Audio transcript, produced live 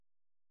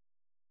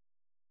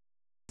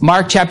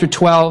Mark chapter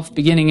 12,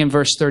 beginning in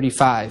verse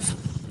 35.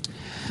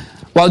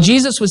 While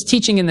Jesus was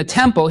teaching in the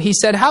temple, he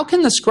said, "How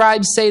can the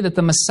scribes say that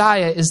the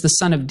Messiah is the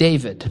son of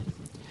David?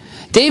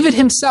 David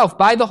himself,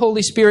 by the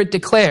Holy Spirit,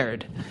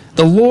 declared,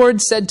 'The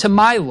Lord said to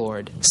my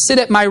Lord, sit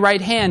at my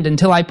right hand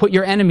until I put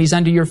your enemies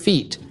under your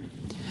feet.'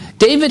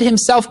 David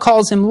himself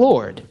calls him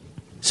Lord,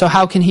 so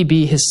how can he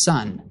be his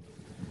son?"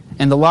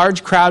 And the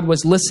large crowd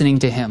was listening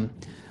to him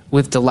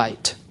with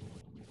delight.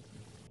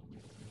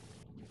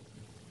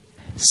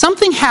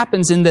 Something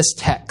happens in this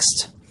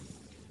text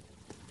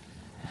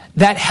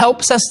that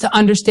helps us to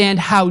understand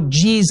how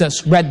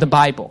Jesus read the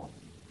Bible.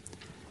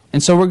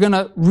 And so we're going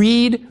to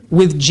read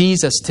with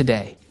Jesus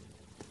today.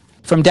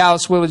 From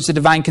Dallas Willard's The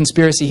Divine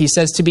Conspiracy, he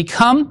says, "To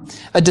become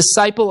a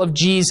disciple of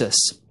Jesus,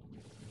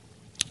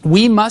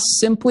 we must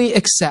simply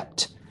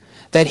accept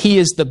that he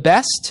is the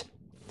best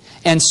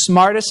and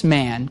smartest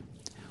man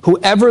who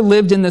ever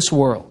lived in this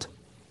world.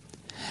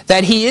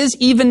 That he is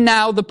even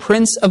now the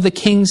prince of the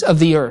kings of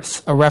the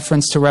earth," a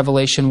reference to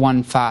Revelation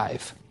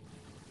 1:5.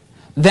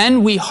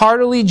 "Then we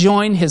heartily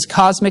join his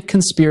cosmic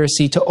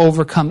conspiracy to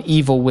overcome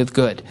evil with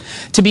good.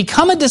 To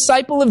become a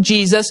disciple of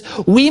Jesus,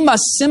 we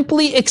must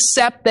simply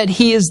accept that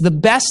he is the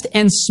best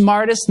and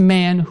smartest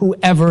man who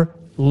ever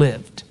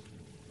lived."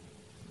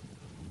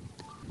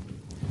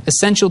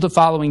 Essential to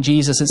following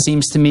Jesus, it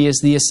seems to me, is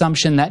the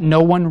assumption that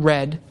no one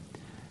read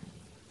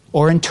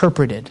or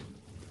interpreted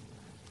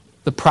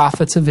the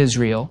prophets of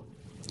Israel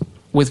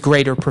with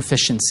greater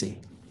proficiency.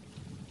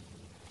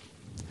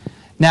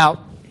 Now,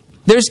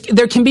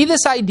 there can be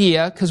this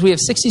idea, because we have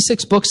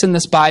 66 books in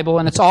this Bible,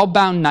 and it's all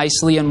bound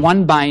nicely in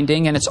one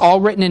binding, and it's all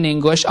written in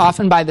English,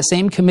 often by the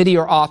same committee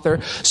or author,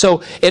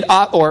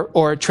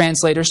 or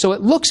translator, so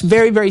it looks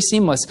very, very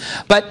seamless.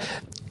 But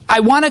I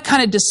want to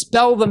kind of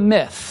dispel the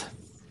myth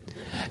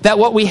that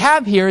what we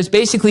have here is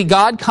basically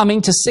God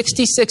coming to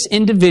 66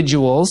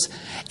 individuals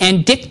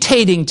and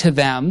dictating to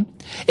them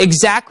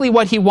exactly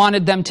what he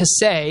wanted them to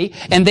say,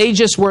 and they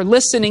just were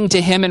listening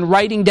to him and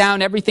writing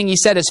down everything he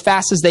said as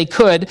fast as they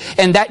could,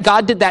 and that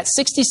God did that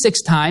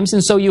 66 times,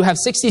 and so you have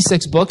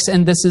 66 books,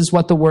 and this is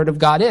what the Word of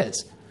God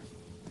is.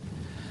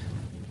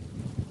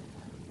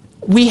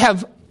 We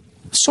have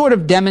sort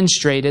of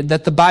demonstrated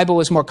that the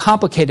Bible is more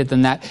complicated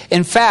than that.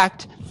 In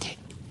fact,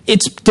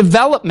 its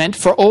development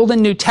for Old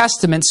and New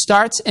Testament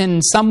starts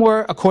in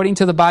somewhere, according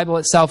to the Bible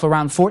itself,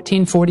 around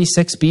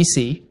 1446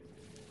 BC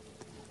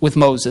with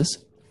Moses.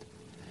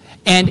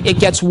 And it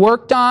gets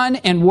worked on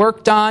and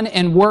worked on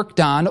and worked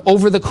on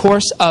over the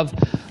course of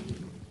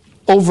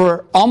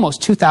over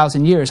almost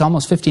 2,000 years,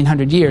 almost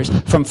 1,500 years,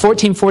 from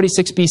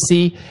 1446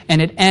 BC,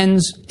 and it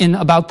ends in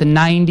about the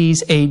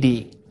 90s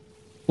AD,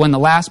 when the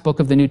last book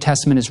of the New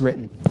Testament is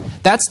written.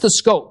 That's the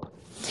scope.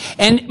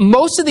 And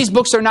most of these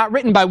books are not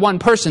written by one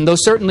person, though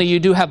certainly you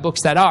do have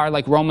books that are,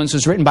 like Romans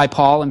was written by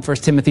Paul and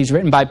 1 Timothy is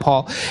written by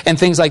Paul and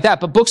things like that.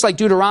 But books like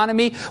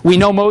Deuteronomy, we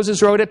know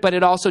Moses wrote it, but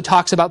it also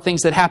talks about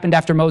things that happened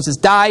after Moses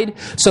died,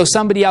 so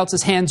somebody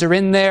else's hands are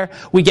in there.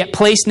 We get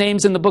place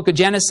names in the book of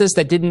Genesis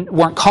that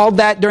weren't called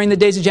that during the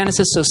days of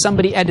Genesis, so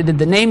somebody edited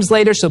the names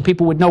later so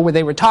people would know where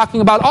they were talking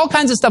about, all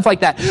kinds of stuff like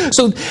that.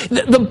 So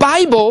the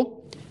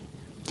Bible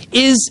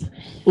is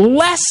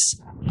less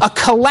a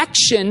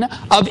collection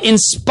of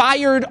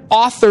inspired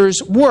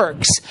authors'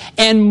 works,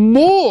 and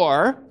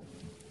more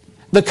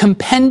the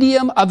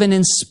compendium of an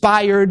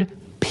inspired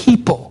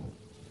people,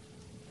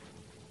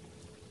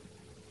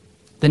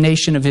 the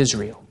nation of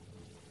Israel.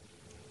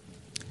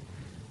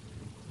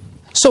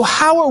 So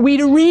how are we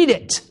to read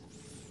it?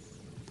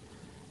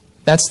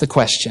 That's the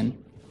question.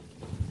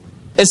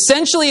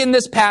 Essentially, in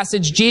this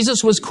passage,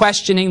 Jesus was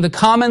questioning the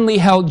commonly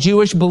held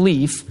Jewish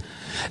belief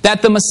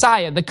that the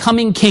Messiah, the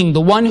coming king,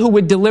 the one who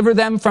would deliver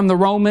them from the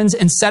Romans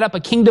and set up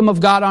a kingdom of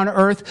God on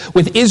earth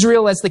with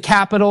Israel as the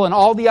capital and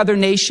all the other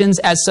nations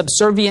as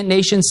subservient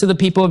nations to the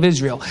people of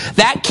Israel.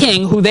 That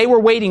king, who they were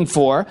waiting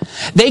for,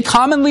 they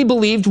commonly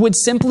believed would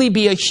simply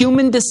be a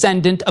human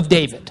descendant of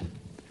David.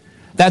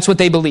 That's what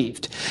they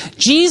believed.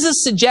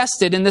 Jesus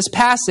suggested in this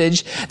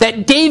passage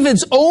that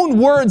David's own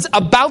words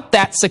about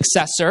that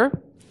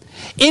successor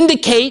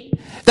indicate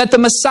that the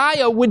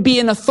Messiah would be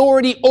an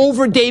authority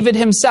over David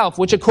himself,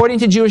 which according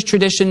to Jewish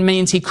tradition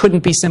means he couldn't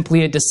be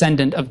simply a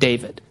descendant of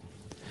David.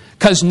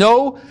 Because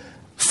no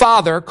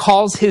father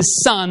calls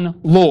his son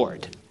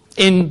Lord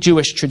in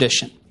Jewish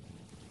tradition.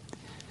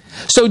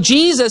 So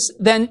Jesus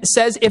then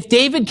says, if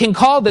David can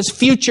call this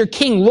future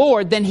king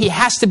Lord, then he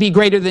has to be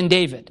greater than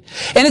David.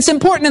 And it's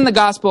important in the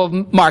Gospel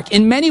of Mark.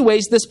 In many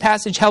ways, this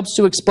passage helps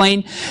to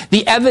explain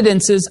the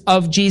evidences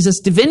of Jesus'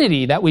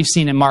 divinity that we've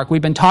seen in Mark.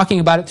 We've been talking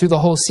about it through the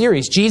whole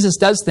series. Jesus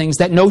does things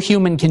that no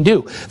human can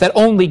do, that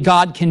only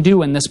God can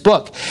do in this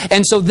book.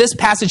 And so this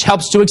passage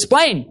helps to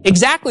explain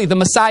exactly the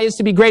Messiah is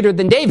to be greater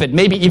than David,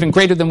 maybe even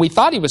greater than we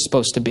thought he was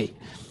supposed to be.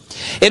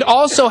 It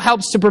also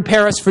helps to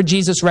prepare us for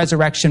Jesus'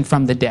 resurrection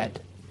from the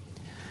dead.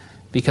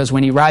 Because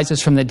when he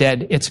rises from the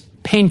dead, it's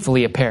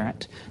painfully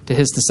apparent to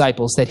his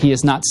disciples that he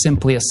is not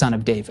simply a son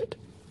of David.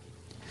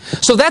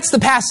 So that's the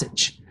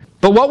passage.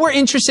 But what we're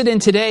interested in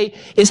today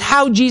is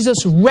how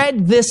Jesus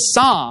read this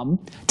psalm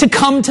to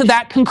come to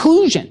that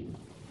conclusion.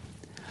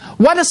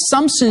 What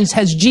assumptions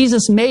has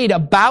Jesus made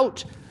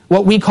about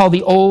what we call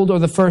the Old or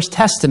the First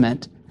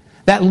Testament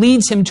that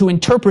leads him to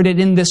interpret it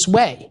in this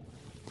way?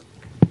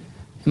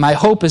 My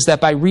hope is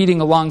that by reading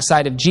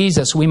alongside of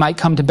Jesus, we might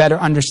come to better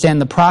understand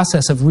the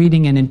process of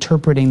reading and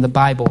interpreting the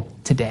Bible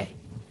today.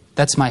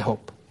 That's my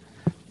hope.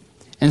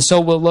 And so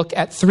we'll look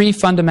at three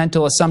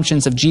fundamental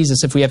assumptions of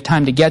Jesus, if we have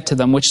time to get to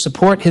them, which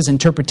support his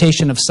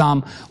interpretation of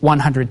Psalm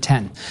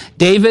 110.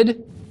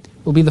 David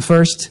will be the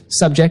first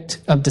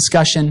subject of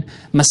discussion,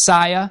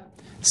 Messiah,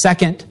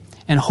 second,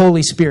 and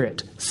Holy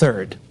Spirit,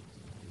 third.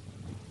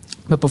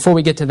 But before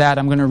we get to that,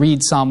 I'm going to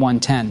read Psalm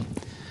 110.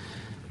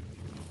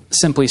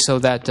 Simply so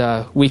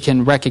that we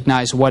can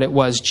recognize what it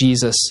was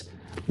Jesus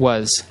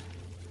was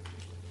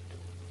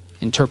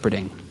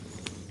interpreting.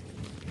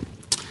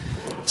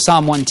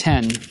 Psalm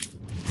 110.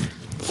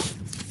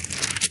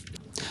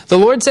 The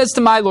Lord says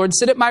to my Lord,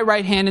 sit at my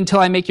right hand until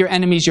I make your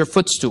enemies your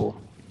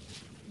footstool.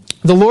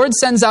 The Lord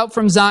sends out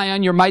from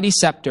Zion your mighty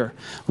scepter.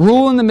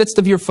 Rule in the midst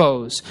of your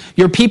foes.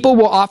 Your people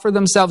will offer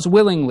themselves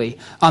willingly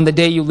on the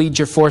day you lead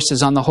your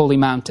forces on the holy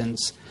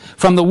mountains.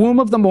 From the womb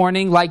of the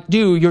morning, like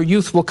dew, your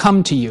youth will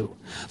come to you.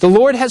 The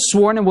Lord has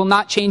sworn and will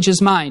not change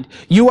his mind.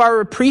 You are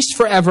a priest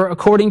forever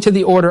according to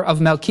the order of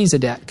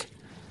Melchizedek.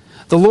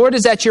 The Lord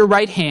is at your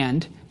right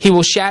hand. He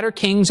will shatter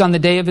kings on the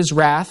day of his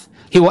wrath.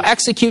 He will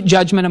execute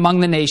judgment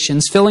among the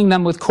nations, filling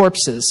them with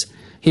corpses.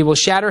 He will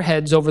shatter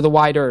heads over the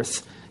wide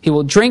earth. He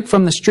will drink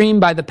from the stream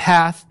by the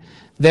path.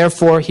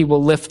 Therefore, he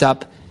will lift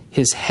up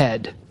his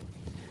head.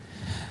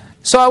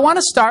 So I want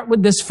to start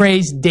with this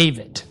phrase,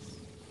 David.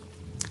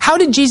 How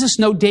did Jesus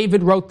know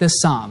David wrote this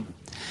psalm?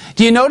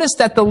 Do you notice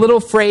that the little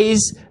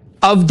phrase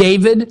of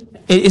David,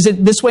 is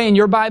it this way in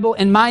your Bible?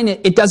 In mine,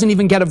 it doesn't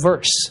even get a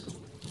verse.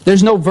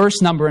 There's no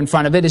verse number in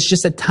front of it. It's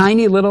just a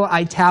tiny little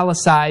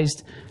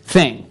italicized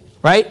thing,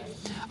 right?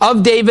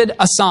 Of David,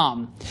 a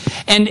psalm.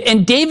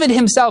 And David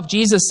himself,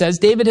 Jesus says,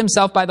 David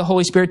himself by the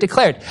Holy Spirit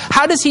declared.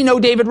 How does he know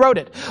David wrote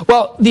it?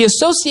 Well, the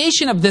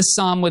association of this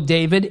psalm with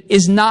David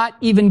is not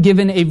even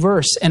given a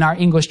verse in our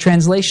English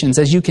translations,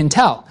 as you can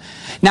tell.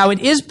 Now, it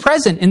is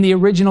present in the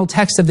original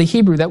text of the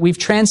Hebrew that we've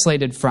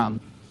translated from.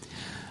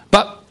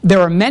 But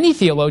there are many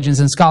theologians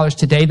and scholars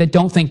today that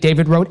don't think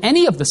David wrote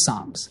any of the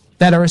psalms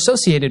that are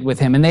associated with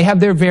him. And they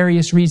have their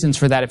various reasons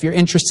for that. If you're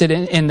interested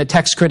in the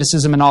text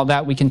criticism and all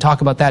that, we can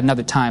talk about that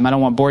another time. I don't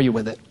want to bore you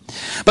with it.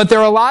 But there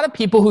are a lot of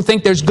people who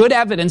think there's good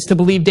evidence to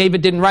believe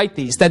David didn't write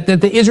these, that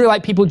the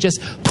Israelite people just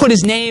put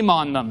his name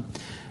on them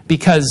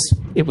because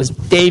it was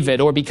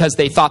David, or because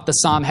they thought the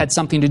psalm had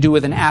something to do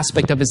with an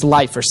aspect of his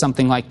life or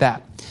something like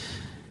that.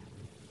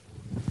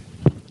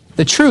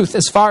 The truth,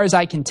 as far as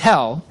I can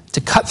tell, to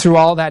cut through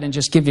all that and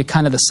just give you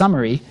kind of the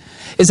summary,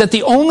 is that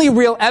the only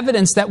real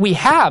evidence that we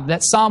have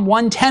that Psalm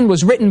 110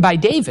 was written by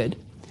David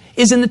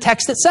is in the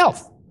text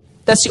itself.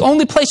 That's the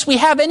only place we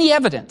have any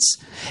evidence.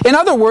 In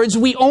other words,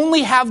 we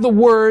only have the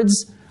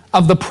words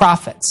of the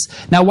prophets.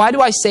 Now, why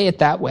do I say it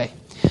that way?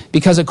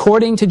 Because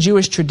according to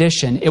Jewish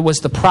tradition, it was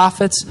the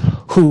prophets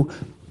who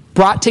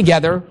brought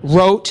together,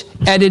 wrote,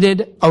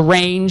 edited,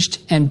 arranged,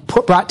 and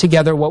brought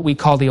together what we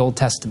call the Old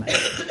Testament.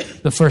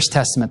 The First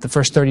Testament, the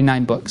first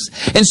 39 books.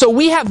 And so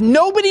we have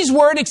nobody's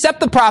word except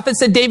the prophets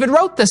that David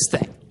wrote this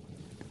thing.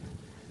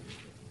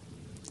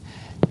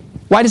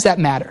 Why does that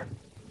matter?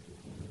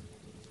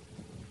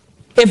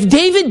 If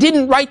David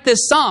didn't write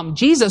this psalm,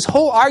 Jesus'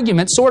 whole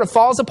argument sort of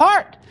falls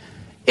apart.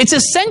 It's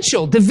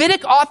essential.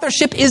 Davidic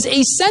authorship is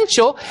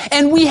essential,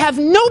 and we have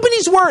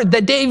nobody's word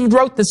that David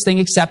wrote this thing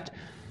except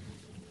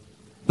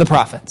the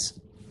prophets.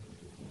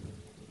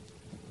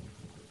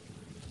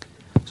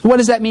 So what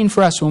does that mean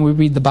for us when we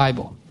read the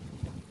Bible?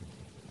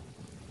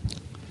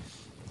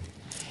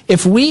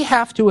 If we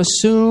have to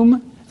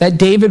assume that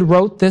David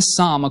wrote this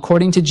psalm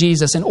according to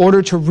Jesus in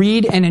order to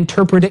read and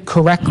interpret it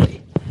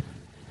correctly,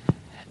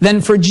 then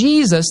for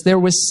Jesus there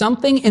was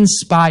something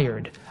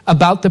inspired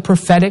about the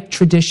prophetic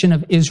tradition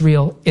of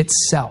Israel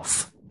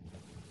itself.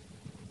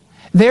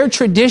 Their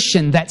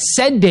tradition that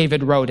said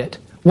David wrote it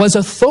was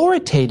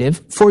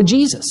authoritative for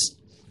Jesus,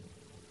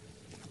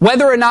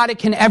 whether or not it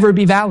can ever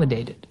be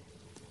validated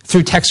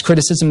through text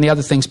criticism and the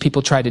other things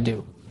people try to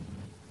do.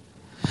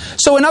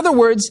 So in other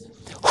words,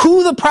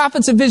 who the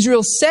prophets of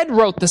Israel said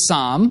wrote the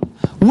psalm,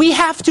 we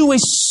have to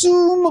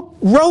assume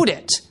wrote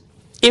it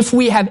if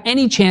we have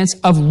any chance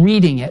of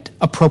reading it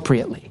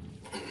appropriately.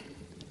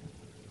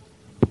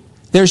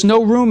 There's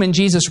no room in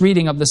Jesus'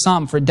 reading of the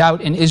psalm for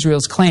doubt in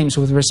Israel's claims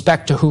with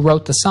respect to who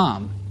wrote the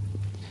psalm.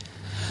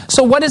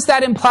 So what does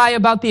that imply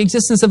about the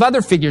existence of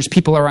other figures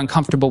people are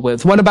uncomfortable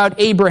with? What about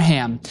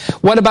Abraham?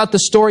 What about the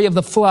story of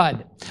the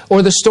flood?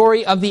 Or the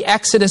story of the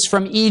Exodus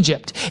from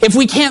Egypt? If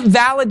we can't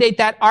validate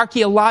that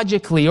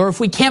archaeologically, or if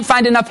we can't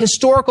find enough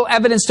historical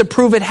evidence to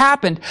prove it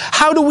happened,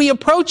 how do we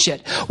approach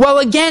it? Well,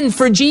 again,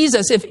 for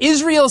Jesus, if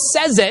Israel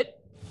says it,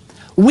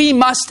 we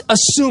must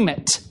assume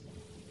it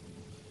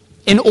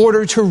in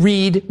order to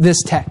read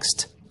this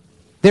text.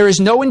 There is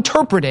no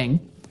interpreting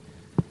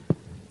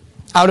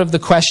out of the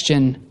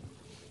question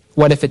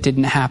What if it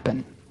didn't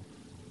happen?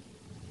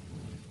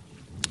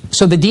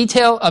 So the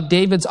detail of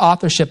David's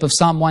authorship of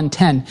Psalm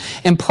 110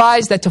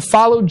 implies that to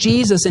follow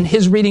Jesus in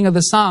his reading of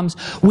the Psalms,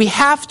 we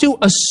have to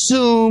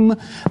assume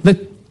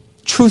the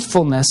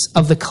truthfulness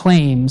of the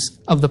claims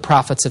of the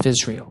prophets of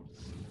Israel.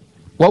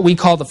 What we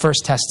call the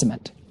First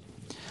Testament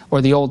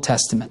or the Old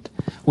Testament.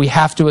 We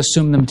have to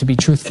assume them to be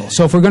truthful.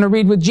 So if we're going to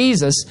read with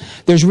Jesus,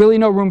 there's really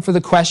no room for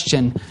the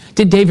question,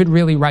 did David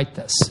really write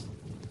this?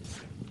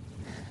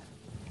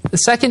 The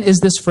second is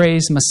this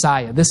phrase,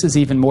 Messiah. This is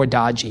even more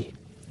dodgy,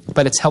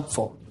 but it's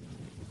helpful.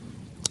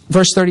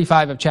 Verse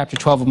 35 of chapter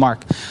 12 of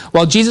Mark.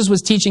 While Jesus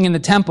was teaching in the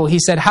temple, he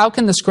said, "How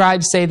can the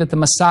scribes say that the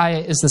Messiah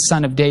is the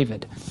son of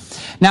David?"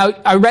 Now,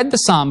 I read the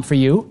psalm for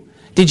you.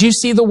 Did you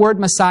see the word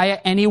Messiah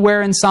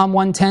anywhere in Psalm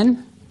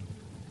 110?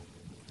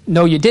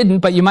 No, you didn't,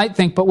 but you might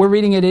think, but we're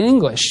reading it in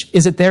English.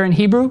 Is it there in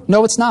Hebrew?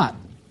 No, it's not.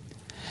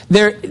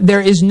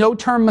 There is no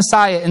term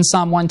Messiah in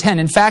Psalm 110.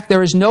 In fact,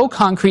 there is no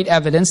concrete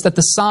evidence that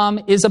the psalm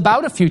is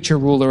about a future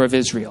ruler of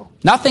Israel.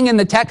 Nothing in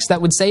the text that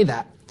would say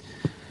that.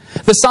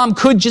 The psalm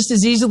could just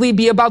as easily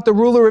be about the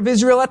ruler of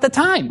Israel at the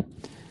time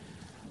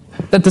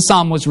that the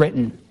psalm was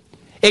written.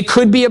 It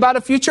could be about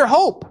a future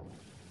hope.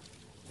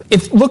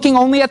 If looking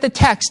only at the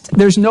text,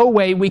 there's no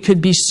way we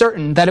could be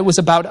certain that it was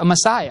about a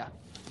Messiah.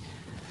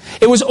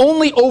 It was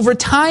only over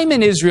time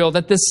in Israel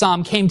that this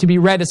psalm came to be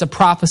read as a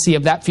prophecy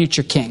of that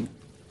future king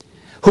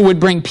who would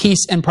bring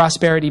peace and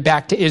prosperity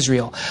back to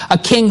Israel. A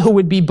king who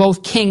would be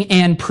both king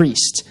and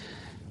priest.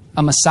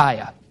 A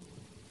Messiah.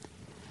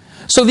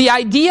 So the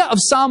idea of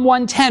Psalm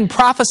 110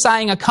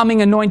 prophesying a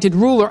coming anointed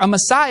ruler, a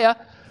Messiah,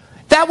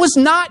 that was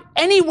not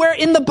anywhere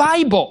in the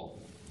Bible.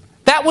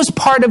 That was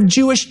part of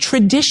Jewish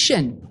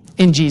tradition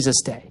in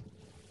Jesus' day.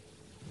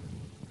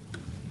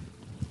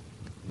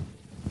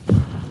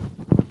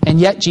 And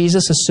yet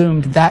Jesus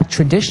assumed that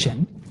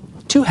tradition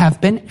to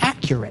have been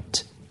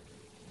accurate.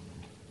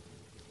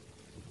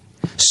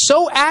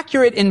 So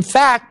accurate, in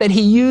fact, that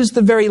he used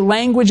the very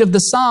language of the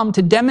psalm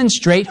to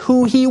demonstrate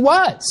who he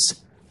was.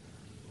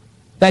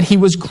 That he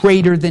was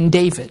greater than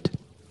David.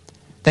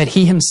 That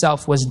he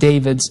himself was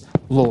David's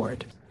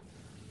Lord.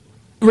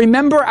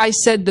 Remember I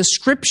said the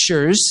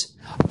scriptures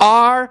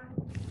are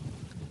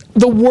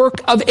the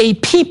work of a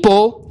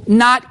people,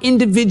 not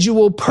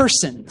individual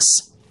persons.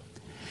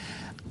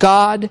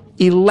 God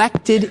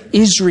elected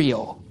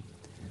Israel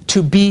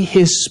to be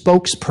his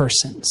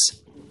spokespersons.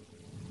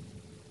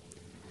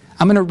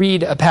 I'm going to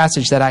read a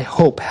passage that I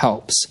hope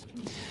helps.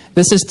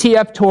 This is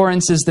T.F.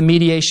 Torrance's The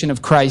Mediation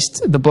of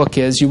Christ, the book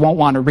is. You won't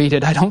want to read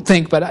it, I don't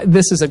think, but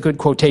this is a good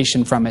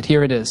quotation from it.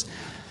 Here it is.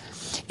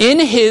 In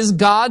his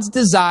God's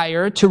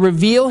desire to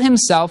reveal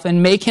himself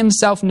and make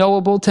himself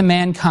knowable to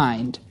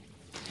mankind,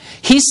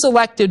 he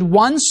selected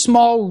one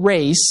small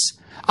race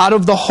out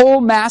of the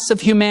whole mass of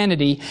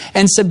humanity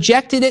and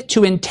subjected it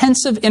to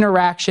intensive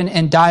interaction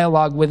and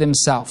dialogue with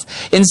himself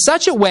in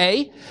such a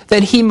way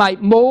that he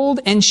might mold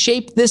and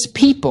shape this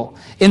people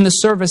in the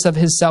service of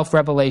his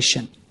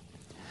self-revelation.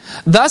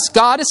 Thus,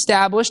 God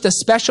established a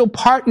special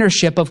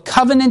partnership of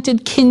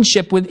covenanted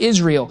kinship with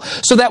Israel,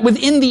 so that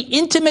within the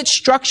intimate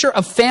structure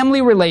of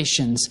family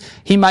relations,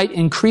 he might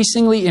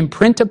increasingly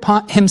imprint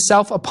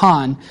himself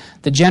upon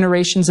the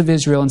generations of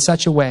Israel in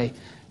such a way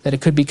that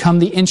it could become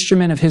the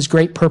instrument of his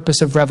great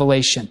purpose of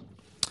revelation.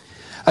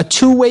 A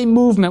two-way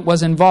movement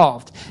was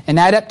involved, an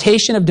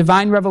adaptation of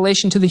divine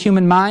revelation to the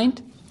human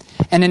mind,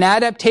 and an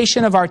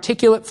adaptation of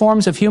articulate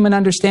forms of human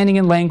understanding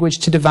and language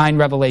to divine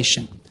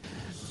revelation.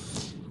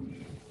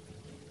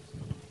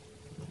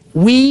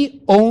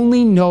 We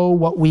only know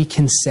what we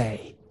can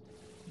say.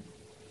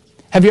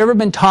 Have you ever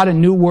been taught a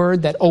new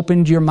word that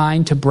opened your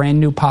mind to brand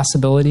new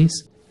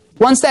possibilities?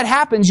 Once that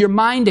happens, your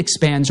mind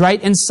expands,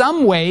 right? In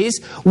some ways,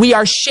 we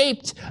are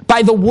shaped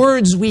by the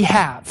words we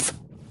have.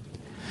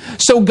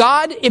 So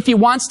God, if he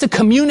wants to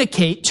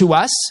communicate to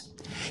us,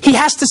 he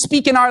has to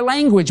speak in our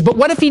language. But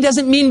what if he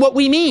doesn't mean what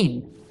we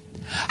mean?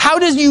 How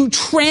do you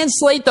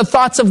translate the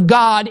thoughts of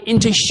God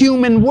into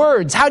human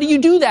words? How do you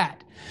do that?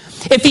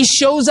 If he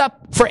shows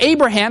up for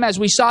Abraham, as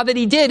we saw that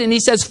he did, and he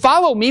says,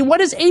 "Follow me," what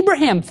does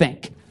Abraham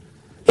think?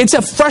 It's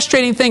a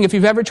frustrating thing. If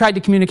you've ever tried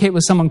to communicate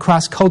with someone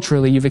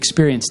cross-culturally, you've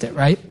experienced it,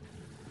 right?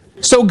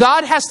 So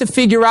God has to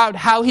figure out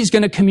how he's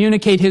going to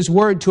communicate his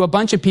word to a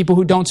bunch of people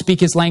who don't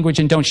speak his language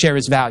and don't share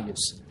his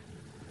values.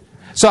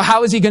 So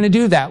how is he going to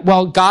do that?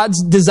 Well,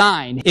 God's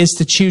design is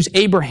to choose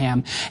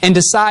Abraham and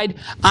decide,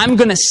 I'm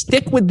going to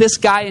stick with this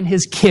guy and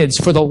his kids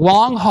for the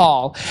long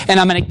haul, and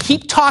I'm going to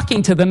keep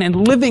talking to them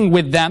and living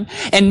with them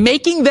and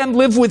making them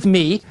live with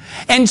me.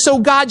 And so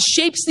God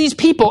shapes these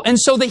people. And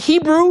so the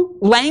Hebrew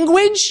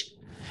language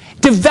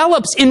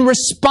develops in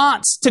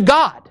response to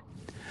God.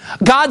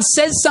 God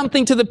says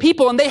something to the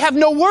people and they have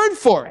no word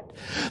for it.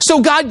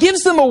 So God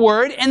gives them a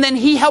word and then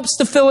he helps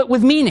to fill it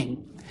with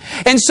meaning.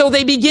 And so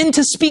they begin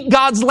to speak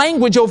God's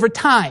language over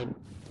time.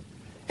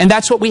 And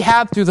that's what we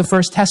have through the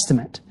First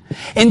Testament.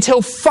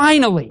 Until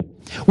finally,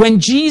 when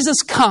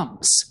Jesus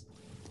comes,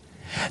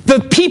 the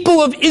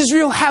people of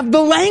Israel have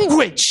the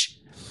language.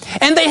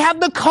 and they have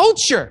the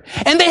culture,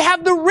 and they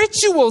have the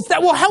rituals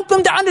that will help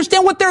them to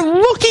understand what they're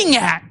looking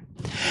at.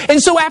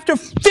 And so after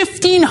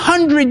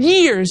 1,500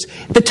 years,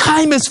 the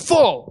time is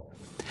full.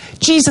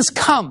 Jesus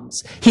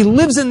comes. He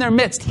lives in their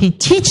midst. He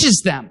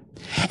teaches them.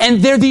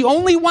 And they're the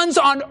only ones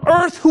on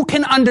earth who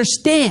can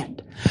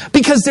understand.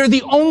 Because they're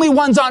the only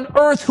ones on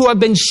earth who have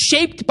been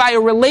shaped by a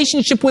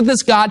relationship with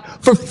this God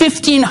for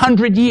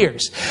 1,500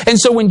 years. And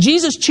so when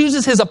Jesus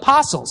chooses his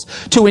apostles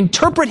to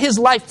interpret his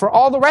life for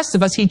all the rest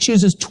of us, he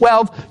chooses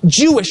 12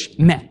 Jewish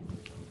men.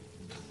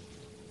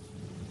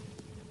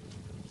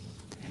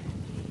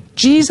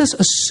 Jesus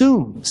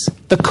assumes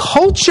the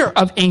culture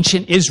of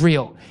ancient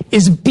Israel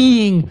is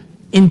being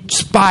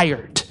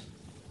inspired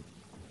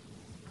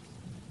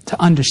to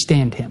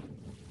understand him.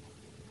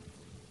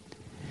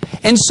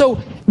 And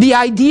so the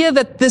idea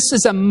that this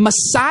is a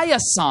Messiah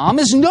psalm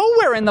is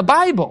nowhere in the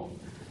Bible.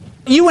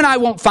 You and I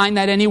won't find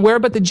that anywhere,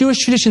 but the Jewish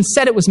tradition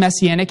said it was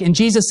messianic, and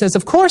Jesus says,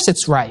 of course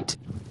it's right.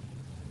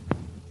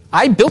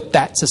 I built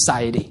that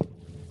society.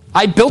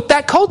 I built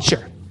that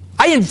culture.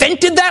 I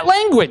invented that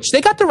language.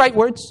 They got the right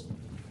words.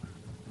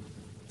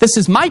 This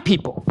is my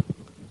people.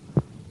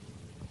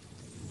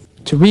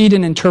 To read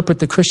and interpret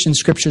the Christian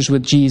scriptures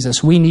with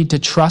Jesus, we need to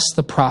trust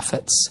the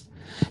prophets,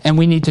 and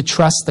we need to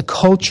trust the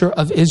culture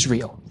of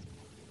Israel.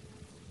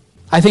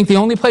 I think the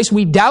only place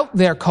we doubt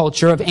their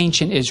culture of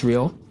ancient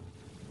Israel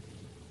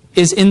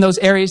is in those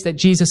areas that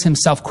Jesus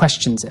himself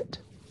questions it.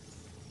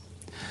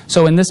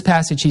 So in this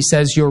passage he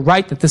says, you're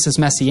right that this is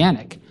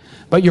messianic,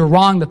 but you're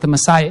wrong that the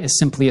Messiah is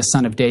simply a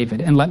son of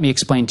David, and let me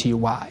explain to you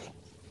why.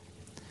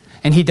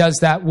 And he does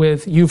that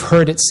with, you've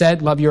heard it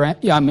said, love your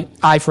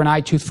eye for an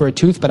eye, tooth for a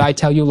tooth, but I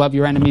tell you, love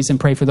your enemies and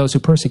pray for those who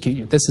persecute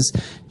you. This is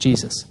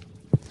Jesus.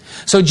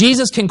 So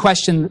Jesus can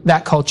question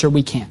that culture,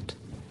 we can't.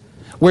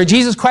 Where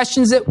Jesus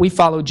questions it, we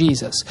follow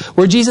Jesus.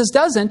 Where Jesus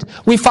doesn't,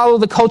 we follow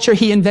the culture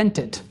he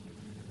invented.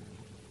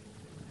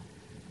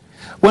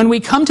 When we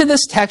come to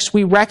this text,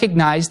 we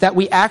recognize that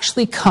we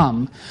actually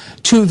come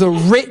to the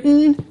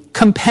written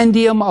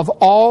compendium of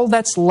all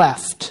that's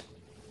left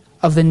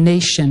of the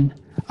nation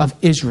of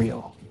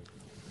Israel.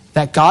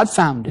 That God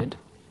founded,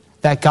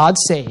 that God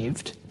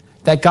saved,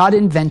 that God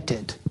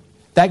invented,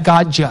 that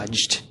God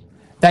judged,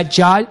 that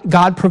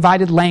God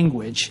provided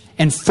language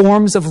and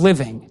forms of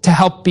living to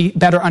help be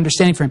better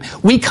understanding for him.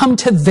 We come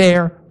to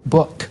their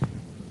book.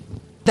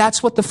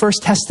 That's what the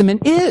First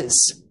Testament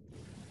is.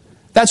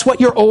 That's what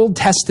your Old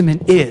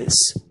Testament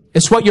is.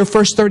 It's what your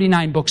first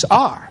 39 books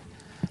are.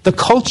 The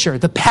culture,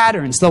 the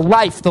patterns, the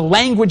life, the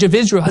language of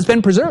Israel has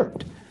been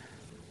preserved.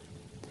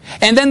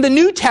 And then the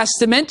New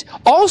Testament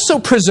also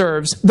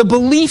preserves the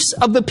beliefs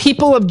of the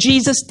people of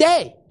Jesus'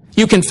 day.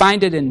 You can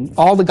find it in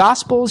all the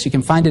Gospels. You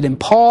can find it in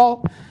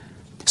Paul.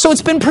 So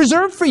it's been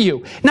preserved for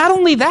you. Not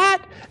only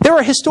that, there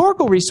are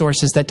historical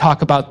resources that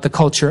talk about the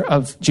culture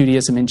of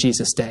Judaism in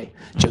Jesus' day.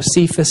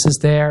 Josephus is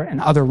there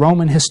and other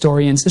Roman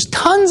historians. There's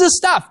tons of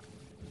stuff.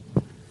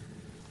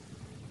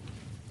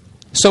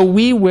 So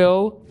we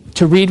will,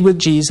 to read with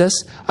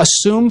Jesus,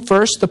 assume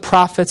first the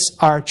prophets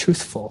are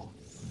truthful.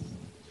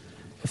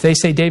 If they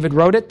say David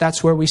wrote it,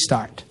 that's where we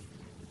start.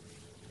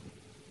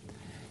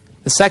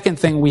 The second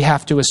thing we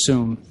have to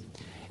assume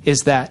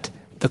is that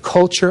the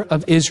culture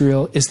of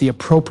Israel is the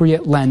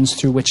appropriate lens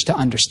through which to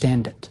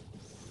understand it.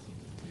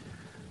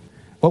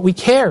 What we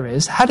care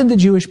is, how did the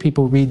Jewish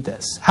people read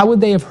this? How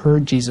would they have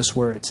heard Jesus'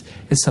 words?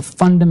 It's a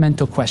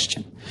fundamental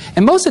question.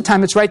 And most of the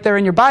time, it's right there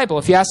in your Bible.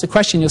 If you ask the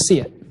question, you'll see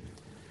it.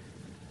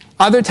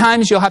 Other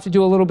times, you'll have to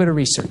do a little bit of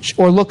research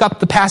or look up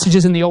the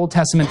passages in the Old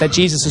Testament that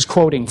Jesus is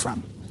quoting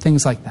from.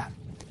 Things like that.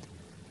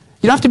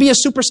 You don't have to be a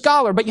super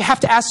scholar, but you have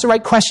to ask the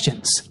right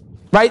questions.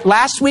 Right?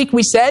 Last week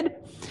we said,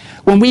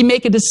 when we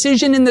make a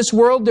decision in this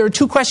world, there are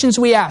two questions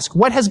we ask.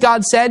 What has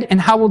God said,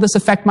 and how will this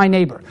affect my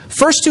neighbor?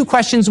 First two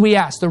questions we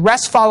ask. The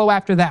rest follow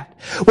after that.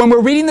 When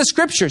we're reading the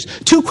scriptures,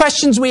 two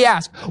questions we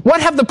ask.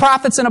 What have the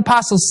prophets and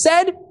apostles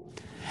said?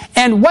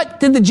 And what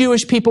did the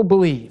Jewish people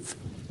believe?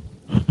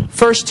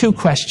 First two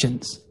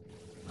questions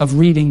of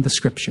reading the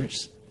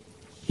scriptures.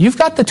 You've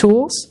got the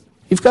tools.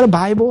 You've got a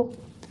Bible.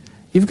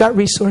 You've got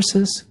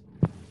resources.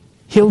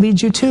 He'll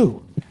lead you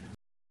too.